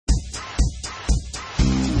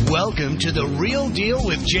Welcome to The Real Deal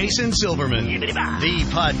with Jason Silverman, the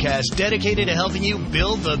podcast dedicated to helping you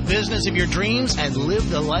build the business of your dreams and live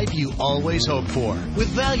the life you always hoped for, with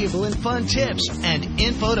valuable and fun tips and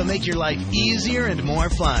info to make your life easier and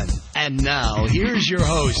more fun. And now, here's your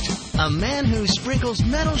host, a man who sprinkles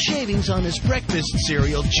metal shavings on his breakfast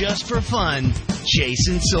cereal just for fun,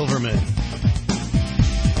 Jason Silverman.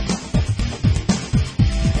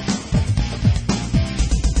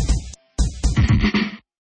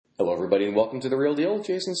 Hello, everybody, and welcome to The Real Deal with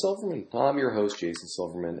Jason Silverman. I'm your host, Jason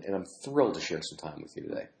Silverman, and I'm thrilled to share some time with you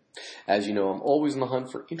today. As you know, I'm always on the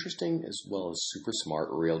hunt for interesting as well as super smart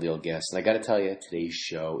real deal guests, and I got to tell you, today's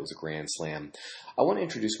show is a grand slam. I want to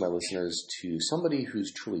introduce my listeners to somebody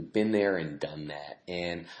who's truly been there and done that,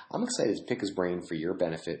 and I'm excited to pick his brain for your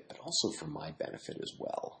benefit, but also for my benefit as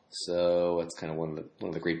well. So that's kind of one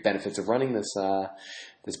of the great benefits of running this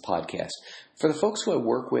podcast. For the folks who I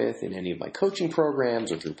work with in any of my coaching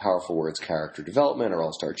programs or through Powerful Words Character Development or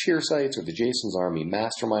All-Star Cheer Sites or the Jason's Army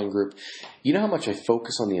Mastermind Group, you know how much I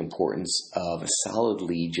focus on the importance of a solid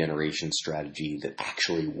lead generation strategy that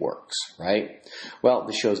actually works, right? Well,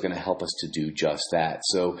 the show is going to help us to do just that.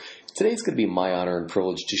 So today's going to be my honor and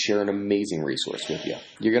privilege to share an amazing resource with you.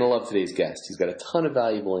 You're going to love today's guest. He's got a ton of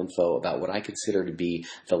valuable info about what I consider to be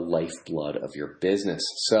the lifeblood of your business.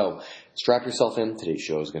 So strap yourself in. Today's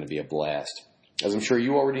show is going to be a blast. As I'm sure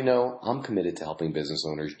you already know, I'm committed to helping business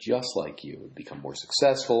owners just like you become more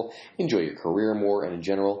successful, enjoy your career more, and in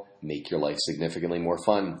general, make your life significantly more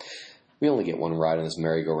fun. We only get one ride on this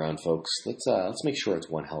merry-go-round, folks. Let's make sure it's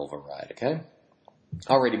one hell of a ride, okay?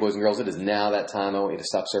 Alrighty, boys and girls, it is now that time. I want you to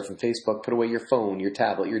stop surfing Facebook, put away your phone, your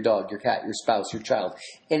tablet, your dog, your cat, your spouse, your child,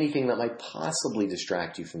 anything that might possibly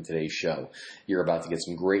distract you from today's show. You're about to get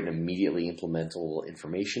some great and immediately implementable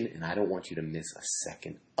information, and I don't want you to miss a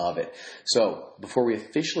second of it. So, before we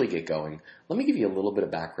officially get going, let me give you a little bit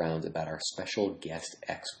of background about our special guest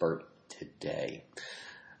expert today.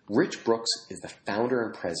 Rich Brooks is the founder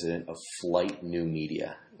and president of Flight New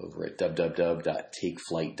Media over at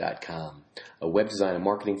www.takeflight.com, a web design and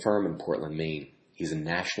marketing firm in Portland, Maine. He's a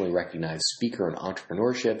nationally recognized speaker on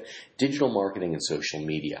entrepreneurship, digital marketing, and social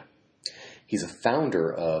media. He's a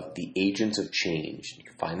founder of the Agents of Change. You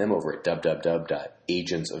can find them over at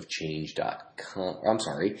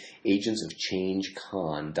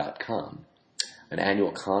agentsofchangecon.com, an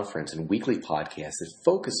annual conference and weekly podcast that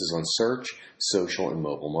focuses on search, social, and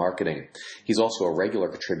mobile marketing. He's also a regular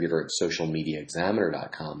contributor at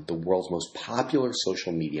socialmediaexaminer.com, the world's most popular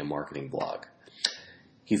social media marketing blog.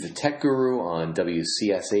 He's the tech guru on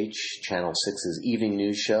WCSH Channel 6's evening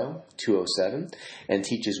news show, 207, and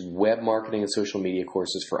teaches web marketing and social media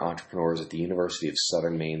courses for entrepreneurs at the University of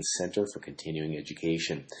Southern Maine's Center for Continuing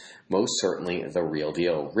Education. Most certainly, The Real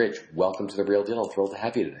Deal. Rich, welcome to The Real Deal. I'm thrilled to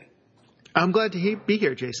have you today. I'm glad to be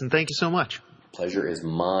here, Jason. Thank you so much. Pleasure is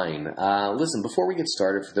mine. Listen, before we get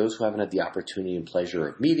started, for those who haven't had the opportunity and pleasure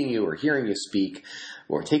of meeting you or hearing you speak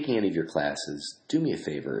or taking any of your classes, do me a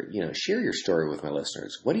favor. Share your story with my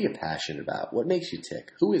listeners. What are you passionate about? What makes you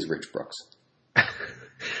tick? Who is Rich Brooks?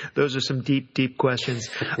 Those are some deep, deep questions.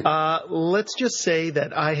 Let's just say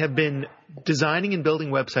that I have been designing and building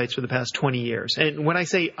websites for the past 20 years. And when I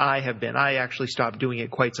say I actually stopped doing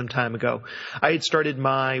it quite some time ago. I had started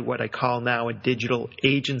what I call now a digital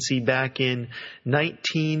agency back in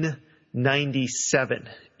 1997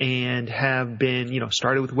 and have been,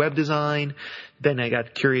 started with web design. Then I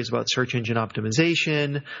got curious about search engine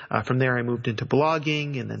optimization. From there, I moved into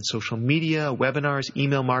blogging and then social media, webinars,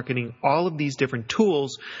 email marketing, all of these different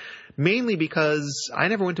tools, mainly because I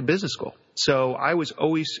never went to business school. So I was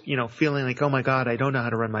always, feeling like, oh my God, I don't know how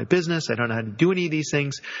to run my business. I don't know how to do any of these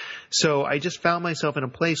things. So I just found myself in a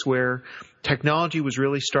place where technology was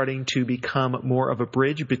really starting to become more of a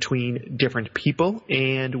bridge between different people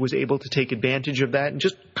and was able to take advantage of that and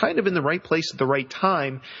just kind of in the right place at the right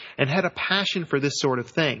time and had a passion for this sort of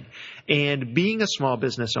thing. And being a small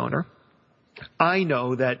business owner, I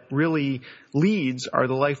know that really leads are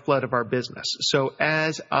the lifeblood of our business. So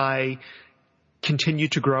as I continue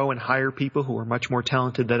to grow and hire people who are much more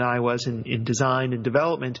talented than I was in design and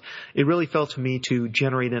development, it really fell to me to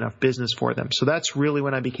generate enough business for them. So that's really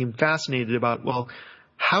when I became fascinated about, well,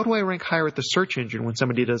 how do I rank higher at the search engine when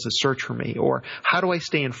somebody does a search for me? Or how do I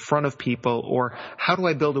stay in front of people? Or how do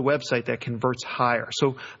I build a website that converts higher?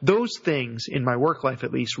 So those things in my work life,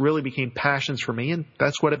 at least, really became passions for me. And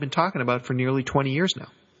that's what I've been talking about for nearly 20 years now.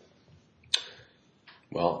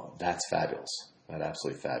 Well, that's fabulous. That's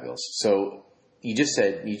absolutely fabulous. So you just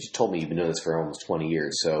told me you've been doing this for almost 20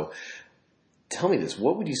 years. So tell me this,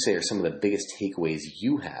 what would you say are some of the biggest takeaways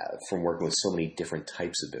you have from working with so many different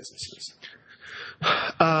types of businesses?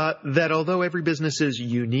 that although every business is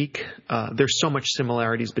unique, there's so much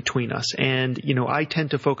similarities between us. And, I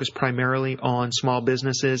tend to focus primarily on small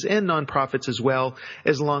businesses and nonprofits as well,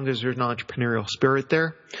 as long as there's an entrepreneurial spirit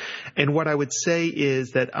there. And what I would say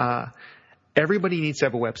is that everybody needs to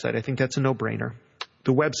have a website. I think that's a no-brainer.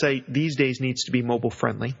 The website these days needs to be mobile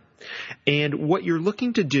friendly. And what you're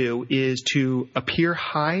looking to do is to appear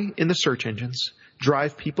high in the search engines,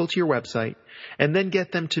 drive people to your website, and then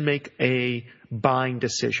get them to make a buying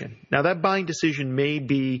decision. Now, that buying decision may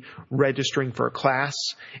be registering for a class.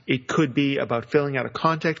 It could be about filling out a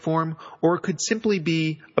contact form, or it could simply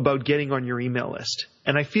be about getting on your email list.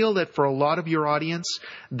 And I feel that for a lot of your audience,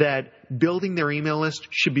 that building their email list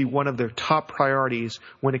should be one of their top priorities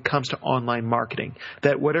when it comes to online marketing.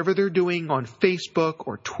 That whatever they're doing on Facebook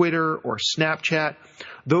or Twitter or Snapchat,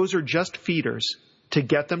 those are just feeders to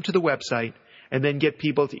get them to the website and then get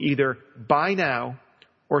people to either buy now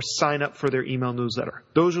or sign up for their email newsletter.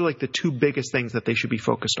 Those are like the two biggest things that they should be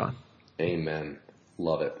focused on. Amen.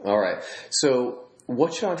 Love it. All right. So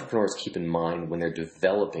what should entrepreneurs keep in mind when they're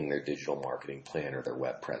developing their digital marketing plan or their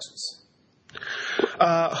web presence?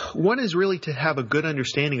 One is really to have a good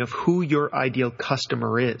understanding of who your ideal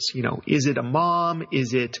customer is. Is it a mom?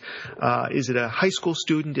 Is it a high school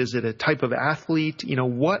student? Is it a type of athlete?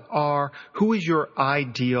 Who is your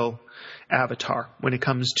ideal avatar when it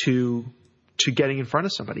comes to getting in front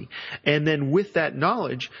of somebody? And then with that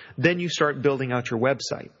knowledge, then you start building out your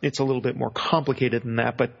website. It's a little bit more complicated than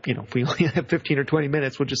that, but if we only have 15 or 20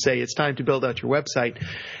 minutes, we'll just say it's time to build out your website.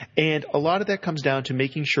 And a lot of that comes down to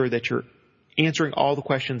making sure that you're answering all the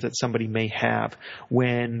questions that somebody may have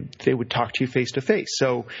when they would talk to you face to face.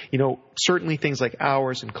 So, certainly things like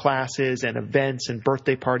hours and classes and events and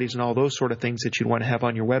birthday parties and all those sort of things that you'd want to have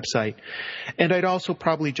on your website. And I'd also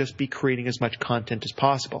probably just be creating as much content as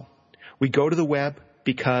possible. We go to the web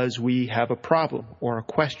because we have a problem or a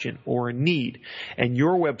question or a need, and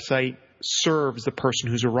your website serves the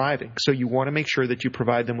person who's arriving. So you want to make sure that you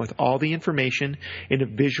provide them with all the information in a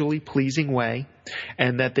visually pleasing way,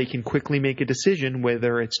 and that they can quickly make a decision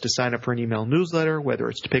whether it's to sign up for an email newsletter, whether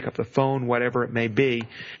it's to pick up the phone, whatever it may be.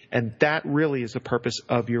 And that really is the purpose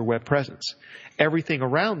of your web presence. Everything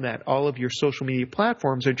around that, all of your social media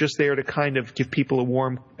platforms are just there to kind of give people a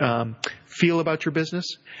warm feel about your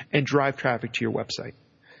business and drive traffic to your website.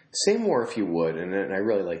 Say more, if you would, and I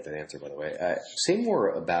really like that answer, by the way. Say more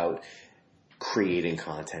about creating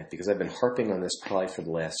content, because I've been harping on this probably for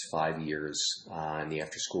the last 5 years in the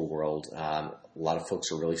after-school world. A lot of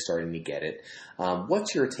folks are really starting to get it.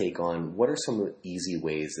 What's your take on what are some of the easy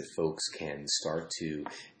ways that folks can start to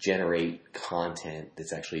generate content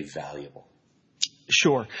that's actually valuable?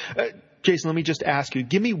 Sure. Jason, let me just ask you,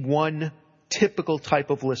 give me one typical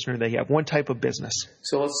type of listener they have, one type of business.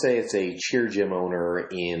 So let's say it's a cheer gym owner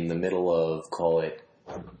in the middle of, call it,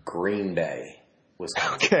 Green Bay,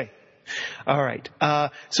 Wisconsin. Okay. All right.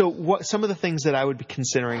 So some of the things that I would be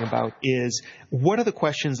considering about is, what are the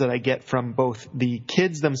questions that I get from both the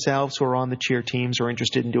kids themselves who are on the cheer teams or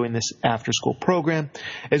interested in doing this after-school program,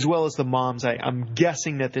 as well as the moms. I'm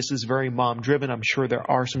guessing that this is very mom-driven. I'm sure there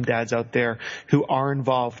are some dads out there who are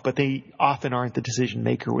involved, but they often aren't the decision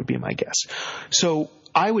maker, would be my guess. So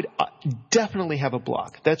I would definitely have a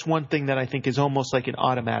blog. That's one thing that I think is almost like an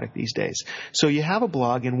automatic these days. So you have a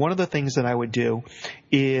blog, and one of the things that I would do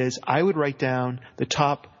is I would write down the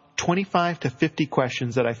top 25 to 50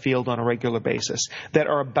 questions that I field on a regular basis that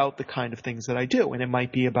are about the kind of things that I do. And it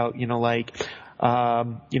might be about,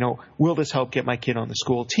 will this help get my kid on the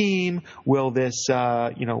school team? Will this,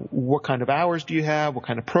 what kind of hours do you have? What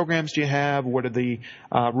kind of programs do you have? What are the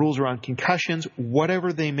rules around concussions?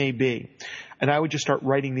 Whatever they may be. And I would just start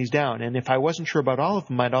writing these down. And if I wasn't sure about all of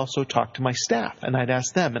them, I'd also talk to my staff and I'd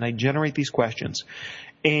ask them, and I'd generate these questions.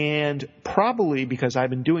 And probably because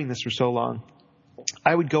I've been doing this for so long,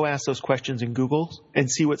 I would go ask those questions in Google and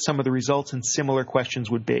see what some of the results and similar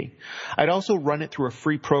questions would be. I'd also run it through a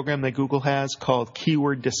free program that Google has called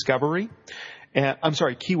Keyword Discovery.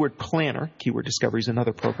 Keyword Planner. Keyword Discovery is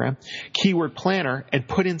another program. Keyword Planner, and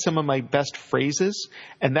put in some of my best phrases,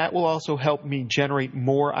 and that will also help me generate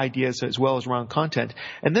more ideas as well as around content.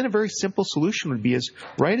 And then a very simple solution would be is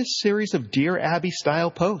write a series of Dear Abby style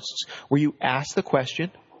posts where you ask the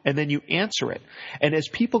question and then you answer it. And as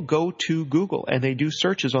people go to Google and they do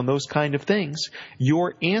searches on those kind of things,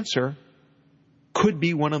 your answer could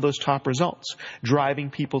be one of those top results, driving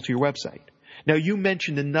people to your website. Now, you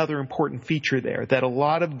mentioned another important feature there, that a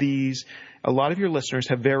lot of your listeners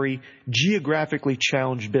have very geographically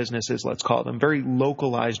challenged businesses, let's call them, very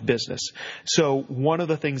localized business. So one of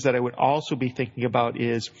the things that I would also be thinking about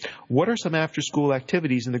is, what are some after-school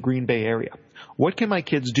activities in the Green Bay area? What can my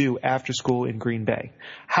kids do after school in Green Bay?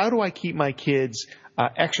 How do I keep my kids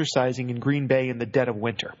exercising in Green Bay in the dead of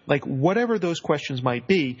winter? Like, whatever those questions might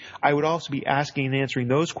be, I would also be asking and answering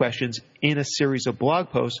those questions in a series of blog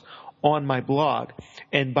posts on my blog.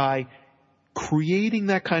 And by creating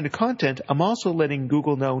that kind of content, I'm also letting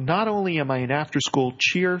Google know not only am I an after-school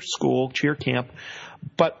cheer camp,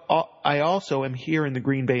 but I also am here in the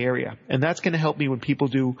Green Bay area. And that's going to help me when people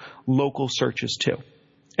do local searches too.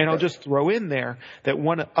 And I'll just throw in there that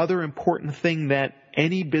one other important thing that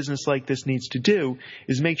any business like this needs to do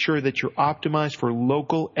is make sure that you're optimized for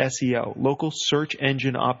local SEO, local search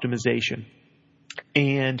engine optimization.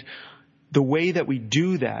 And the way that we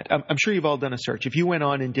do that, I'm sure you've all done a search. If you went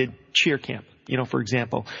on and did cheer camp, for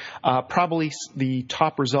example, probably the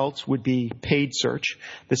top results would be paid search.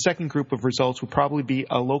 The second group of results would probably be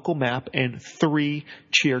a local map and 3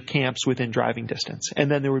 cheer camps within driving distance. And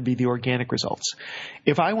then there would be the organic results.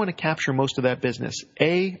 If I want to capture most of that business,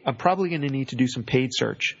 A, I'm probably going to need to do some paid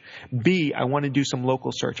search. B, I want to do some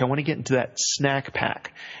local search. I want to get into that snack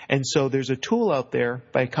pack. And so there's a tool out there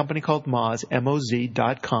by a company called Moz,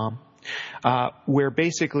 MOZ.com, where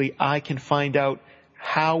basically I can find out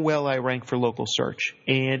how well I rank for local search.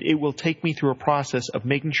 And it will take me through a process of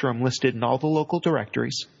making sure I'm listed in all the local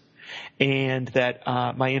directories and that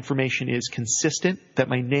my information is consistent, that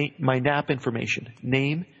my NAP information,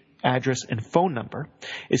 name, address, and phone number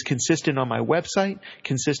is consistent on my website,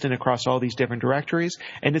 consistent across all these different directories,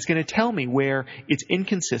 and it's going to tell me where it's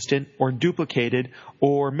inconsistent or duplicated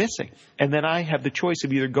or missing. And then I have the choice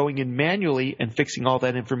of either going in manually and fixing all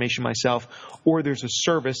that information myself, or there's a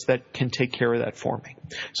service that can take care of that for me.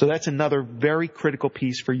 So that's another very critical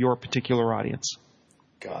piece for your particular audience.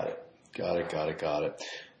 Got it.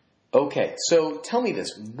 Okay, so tell me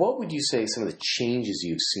this. What would you say some of the changes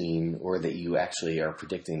you've seen or that you actually are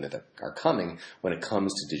predicting that are coming when it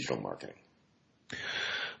comes to digital marketing?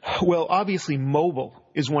 Well, obviously, mobile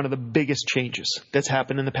is one of the biggest changes that's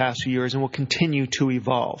happened in the past few years and will continue to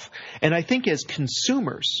evolve. And I think as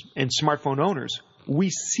consumers and smartphone owners,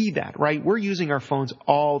 we see that, right? We're using our phones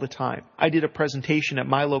all the time. I did a presentation at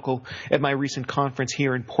my recent conference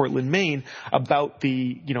here in Portland, Maine, about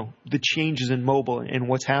the changes in mobile and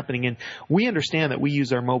what's happening. And we understand that we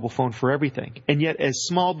use our mobile phone for everything. And yet, as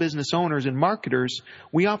small business owners and marketers,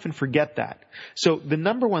 we often forget that. So the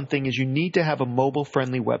number one thing is you need to have a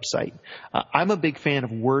mobile-friendly website. I'm a big fan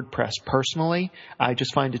of WordPress personally. I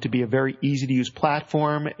just find it to be a very easy-to-use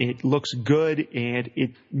platform. It looks good, and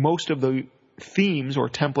most of the themes, or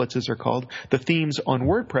templates as they're called, the themes on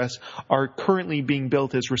WordPress are currently being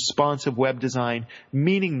built as responsive web design,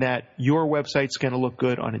 meaning that your website's going to look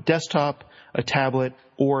good on a desktop, a tablet,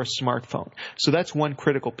 or a smartphone. So that's one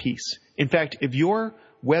critical piece. In fact, if your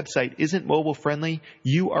website isn't mobile friendly,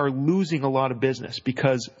 you are losing a lot of business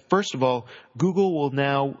because, first of all, Google will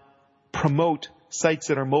now promote sites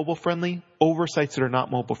that are mobile friendly over sites that are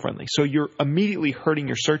not mobile friendly. So you're immediately hurting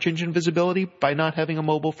your search engine visibility by not having a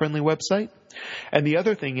mobile friendly website. And the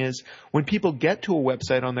other thing is, when people get to a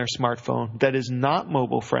website on their smartphone that is not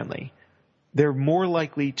mobile friendly, they're more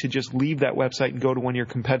likely to just leave that website and go to one of your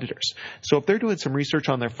competitors. So if they're doing some research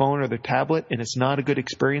on their phone or their tablet and it's not a good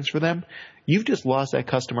experience for them, you've just lost that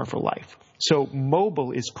customer for life. So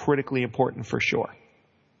mobile is critically important for sure.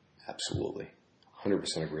 Absolutely.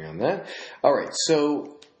 100% agree on that. All right.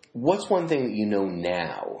 So what's one thing that you know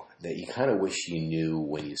now that you kind of wish you knew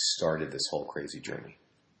when you started this whole crazy journey?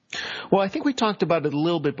 Well, I think we talked about it a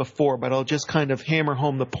little bit before, but I'll just kind of hammer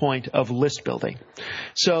home the point of list building.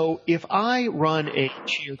 So if I run a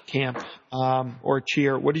cheer camp, or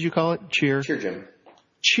cheer, what did you call it? Cheer gym.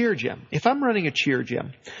 Cheer gym. If I'm running a cheer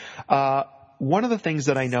gym, one of the things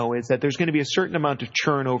that I know is that there's going to be a certain amount of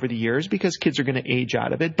churn over the years because kids are going to age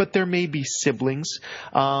out of it, but there may be siblings.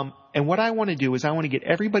 And what I want to do is I want to get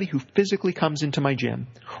everybody who physically comes into my gym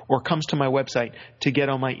or comes to my website to get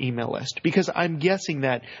on my email list, because I'm guessing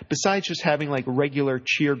that besides just having like regular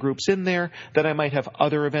cheer groups in there, that I might have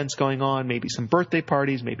other events going on, maybe some birthday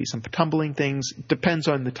parties, maybe some tumbling things. Depends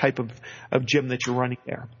on the type of gym that you're running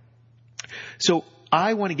there. So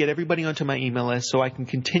I want to get everybody onto my email list so I can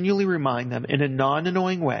continually remind them in a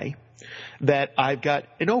non-annoying way that I've got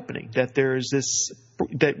an opening, that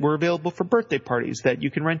that we're available for birthday parties, that you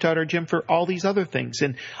can rent out our gym for all these other things.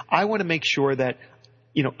 And I want to make sure that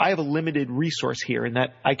I have a limited resource here in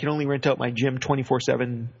that I can only rent out my gym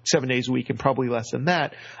 24/7, 7 days a week, and probably less than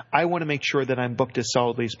that. I want to make sure that I'm booked as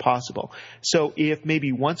solidly as possible. So if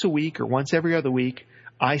maybe once a week or once every other week,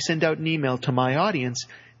 I send out an email to my audience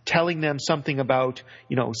telling them something about,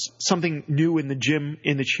 something new in the gym,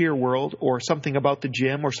 in the cheer world, or something about the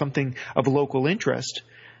gym, or something of local interest,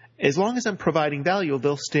 as long as I'm providing value,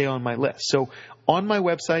 they'll stay on my list. So on my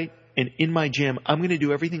website, and in my gym, I'm going to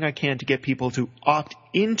do everything I can to get people to opt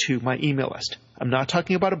into my email list. I'm not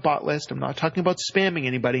talking about a bot list. I'm not talking about spamming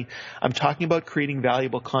anybody. I'm talking about creating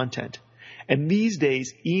valuable content. And these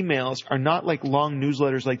days, emails are not like long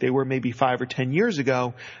newsletters like they were maybe 5 or 10 years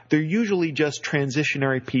ago. They're usually just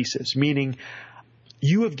transitionary pieces, meaning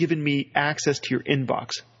you have given me access to your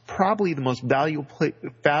inbox, probably the most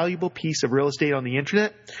valuable piece of real estate on the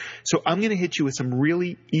internet. So I'm going to hit you with some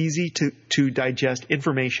really easy to digest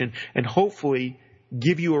information and hopefully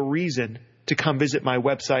give you a reason to come visit my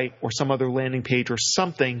website or some other landing page or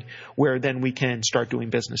something where then we can start doing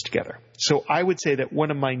business together. So I would say that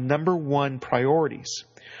one of my number one priorities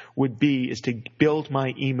is to build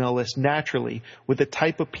my email list naturally with the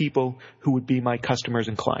type of people who would be my customers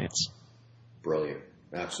and clients. Brilliant.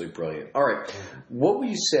 Absolutely brilliant. All right. What would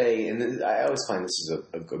you say, and I always find this is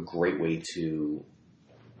a great way to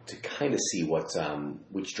kind of see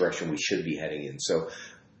which direction we should be heading in. So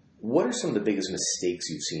what are some of the biggest mistakes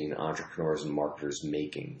you've seen entrepreneurs and marketers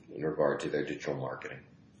making in regard to their digital marketing?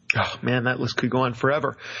 Oh, man, that list could go on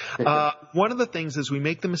forever. One of the things is we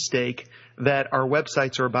make the mistake that our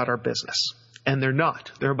websites are about our business. And they're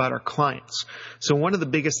not. They're about our clients. So one of the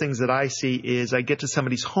biggest things that I see is I get to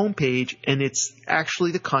somebody's homepage and it's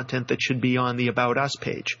actually the content that should be on the About Us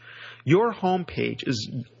page. Your homepage is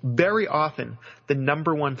very often the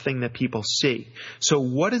number one thing that people see. So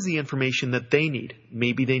what is the information that they need?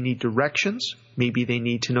 Maybe they need directions. Maybe they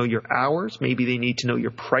need to know your hours. Maybe they need to know your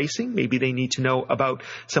pricing. Maybe they need to know about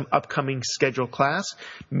some upcoming scheduled class.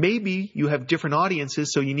 Maybe you have different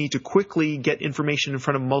audiences, so you need to quickly get information in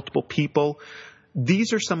front of multiple people.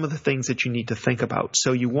 These are some of the things that you need to think about.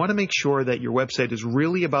 So you want to make sure that your website is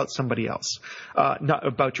really about somebody else, not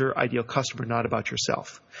about your ideal customer, not about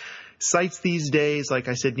yourself. Sites these days, like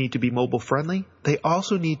I said, need to be mobile friendly. They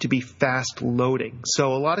also need to be fast loading.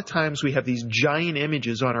 So a lot of times we have these giant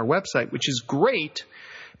images on our website, which is great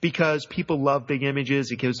because people love big images.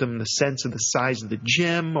 It gives them the sense of the size of the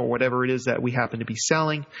gym or whatever it is that we happen to be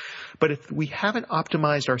selling. But if we haven't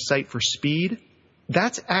optimized our site for speed,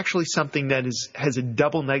 that's actually something that has a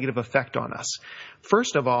double negative effect on us.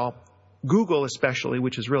 First of all, Google especially,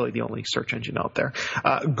 which is really the only search engine out there,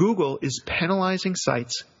 Google is penalizing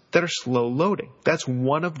sites that are slow loading. That's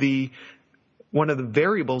one of the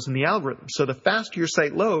variables in the algorithm. So the faster your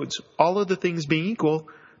site loads, all of the things being equal,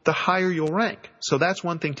 the higher you'll rank. So that's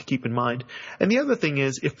one thing to keep in mind. And the other thing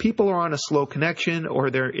is, if people are on a slow connection or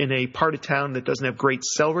they're in a part of town that doesn't have great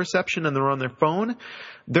cell reception and they're on their phone,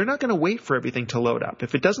 they're not going to wait for everything to load up.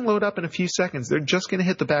 If it doesn't load up in a few seconds, they're just going to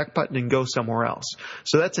hit the back button and go somewhere else.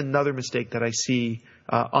 So that's another mistake that I see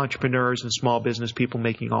entrepreneurs and small business people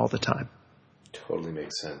making all the time. Totally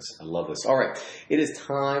makes sense. I love this. All right. It is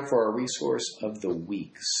time for our resource of the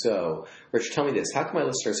week. So, Rich, tell me this. How can my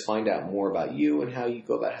listeners find out more about you and how you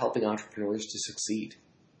go about helping entrepreneurs to succeed?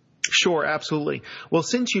 Sure, absolutely. Well,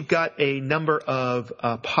 since you've got a number of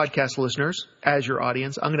podcast listeners as your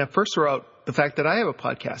audience, I'm going to first throw out the fact that I have a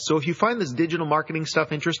podcast. So if you find this digital marketing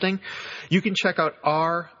stuff interesting, you can check out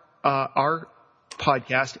our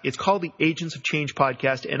podcast. It's called the Agents of Change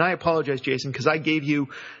podcast. And I apologize, Jason, because I gave you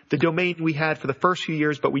the domain we had for the first few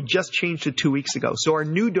years, but we just changed it 2 weeks ago. So our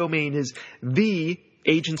new domain is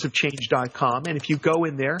theagentsofchange.com. And if you go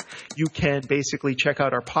in there, you can basically check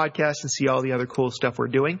out our podcast and see all the other cool stuff we're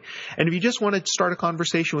doing. And if you just want to start a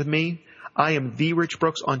conversation with me, I am the Rich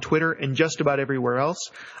Brooks on Twitter and just about everywhere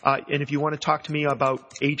else. And if you want to talk to me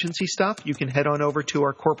about agency stuff, you can head on over to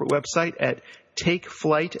our corporate website at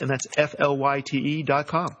TakeFlight, and that's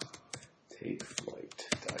FLYTE.com.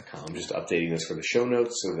 TakeFlight.com. I'm just updating this for the show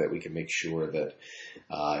notes so that we can make sure that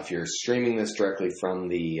if you're streaming this directly from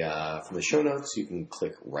the show notes, you can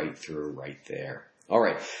click right through right there. All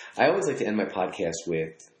right. I always like to end my podcast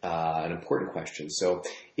with an important question. So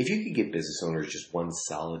if you could give business owners just one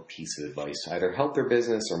solid piece of advice to either help their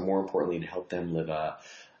business or more importantly to help them live a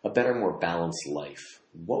better, more balanced life,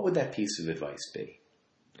 what would that piece of advice be?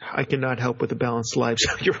 I cannot help with a balanced life.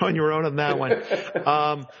 So you're on your own on that one.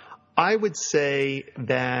 I would say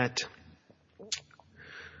that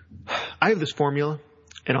I have this formula.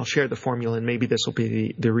 And I'll share the formula, and maybe this will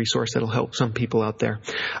be the resource that'll help some people out there.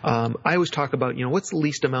 I always talk about, what's the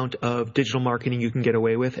least amount of digital marketing you can get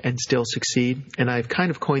away with and still succeed? And I've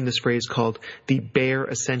kind of coined this phrase called the BARE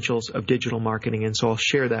essentials of digital marketing. And so I'll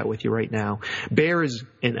share that with you right now. BARE is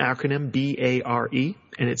an acronym, BARE,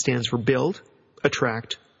 and it stands for build,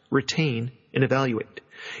 attract, retain, and evaluate.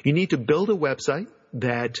 You need to build a website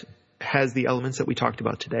that has the elements that we talked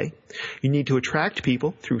about today. You need to attract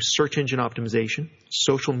people through search engine optimization,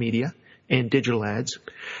 social media, and digital ads.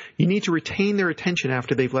 You need to retain their attention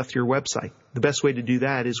after they've left your website. The best way to do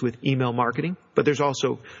that is with email marketing, but there's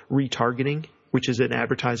also retargeting, which is an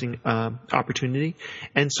advertising opportunity,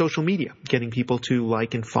 and social media, getting people to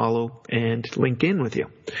like and follow and link in with you.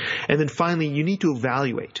 And then finally, you need to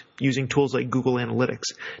evaluate using tools like Google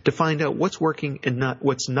Analytics to find out what's working and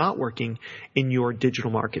what's not working in your digital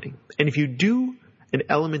marketing. And if you do an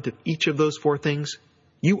element of each of those four things,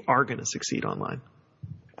 you are going to succeed online.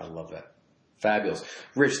 I love that. Fabulous.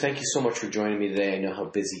 Rich, thank you so much for joining me today. I know how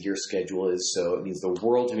busy your schedule is, so it means the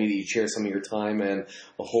world to me that you share some of your time and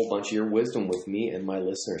a whole bunch of your wisdom with me and my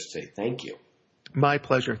listeners today. Thank you. My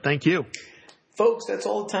pleasure. Thank you. Folks, that's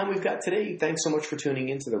all the time we've got today. Thanks so much for tuning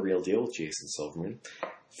in to The Real Deal with Jason Silverman.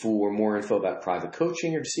 For more info about private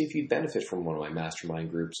coaching or to see if you benefit from one of my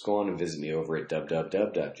mastermind groups, go on and visit me over at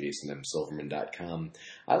www.jasonmsilverman.com.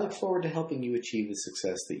 I look forward to helping you achieve the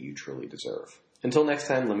success that you truly deserve. Until next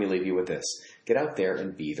time, let me leave you with this. Get out there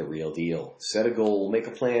and be the real deal. Set a goal, make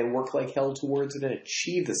a plan, work like hell towards it, and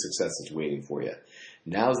achieve the success that's waiting for you.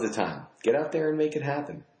 Now's the time. Get out there and make it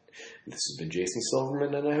happen. This has been Jason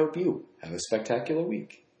Silverman, and I hope you have a spectacular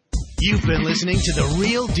week. You've been listening to The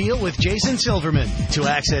Real Deal with Jason Silverman. To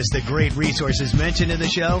access the great resources mentioned in the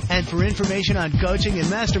show and for information on coaching and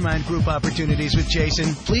mastermind group opportunities with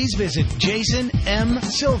Jason, please visit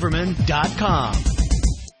jasonmsilverman.com.